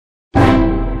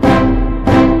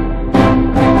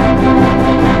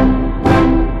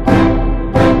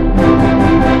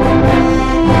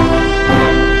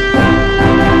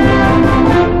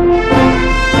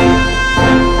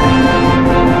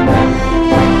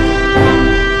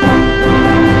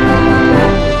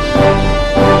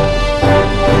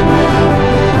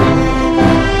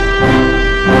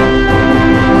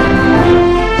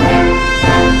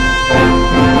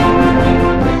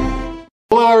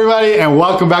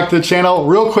back to the channel.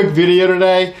 Real quick video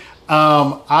today.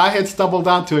 I had stumbled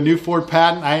onto a new Ford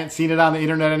patent. I hadn't seen it on the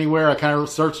internet anywhere. I kind of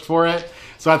searched for it.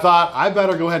 So I thought I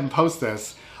better go ahead and post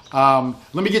this.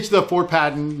 Let me get you the Ford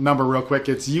patent number real quick.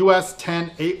 It's US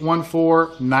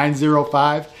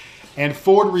 10814905. And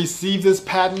Ford received this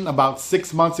patent about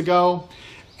 6 months ago.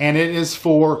 And it is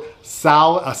for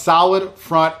a solid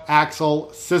front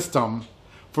axle system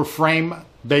for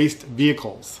frame-based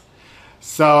vehicles.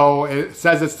 So it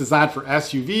says it's designed for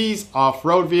SUVs,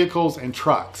 off-road vehicles, and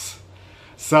trucks.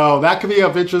 So that could be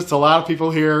of interest to a lot of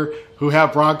people here who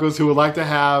have Broncos who would like to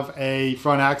have a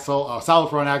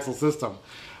solid front axle system.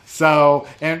 So,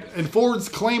 and Ford's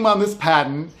claim on this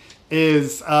patent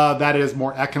is that it is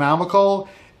more economical,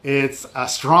 it's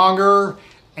stronger,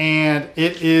 and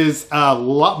it is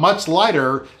much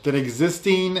lighter than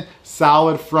existing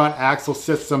solid front axle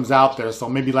systems out there. So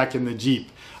maybe like in the Jeep.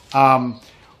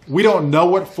 We don't know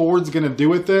what Ford's going to do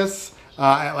with this,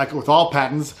 like with all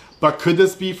patents, but could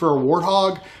this be for a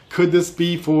Warthog? Could this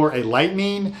be for a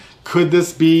Lightning? Could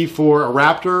this be for a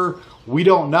Raptor? We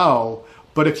don't know.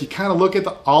 But if you kind of look at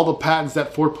all the patents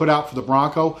that Ford put out for the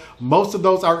Bronco, most of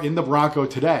those are in the Bronco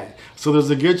today. So there's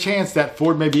a good chance that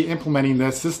Ford may be implementing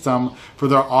this system for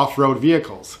their off-road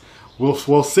vehicles.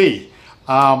 We'll see.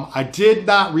 I did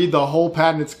not read the whole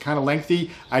patent. It's kind of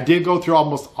lengthy. I did go through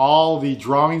almost all the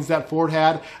drawings that Ford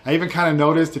had. I even kind of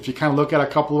noticed, if you kind of look at a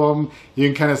couple of them, you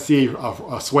can kind of see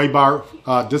a sway bar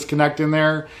disconnect in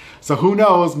there. So who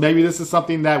knows, maybe this is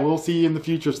something that we'll see in the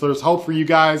future. So there's hope for you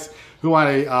guys who want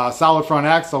a solid front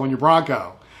axle in your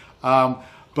Bronco.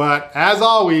 But as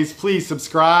always, please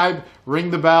subscribe,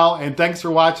 ring the bell, and thanks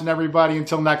for watching, everybody.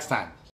 Until next time.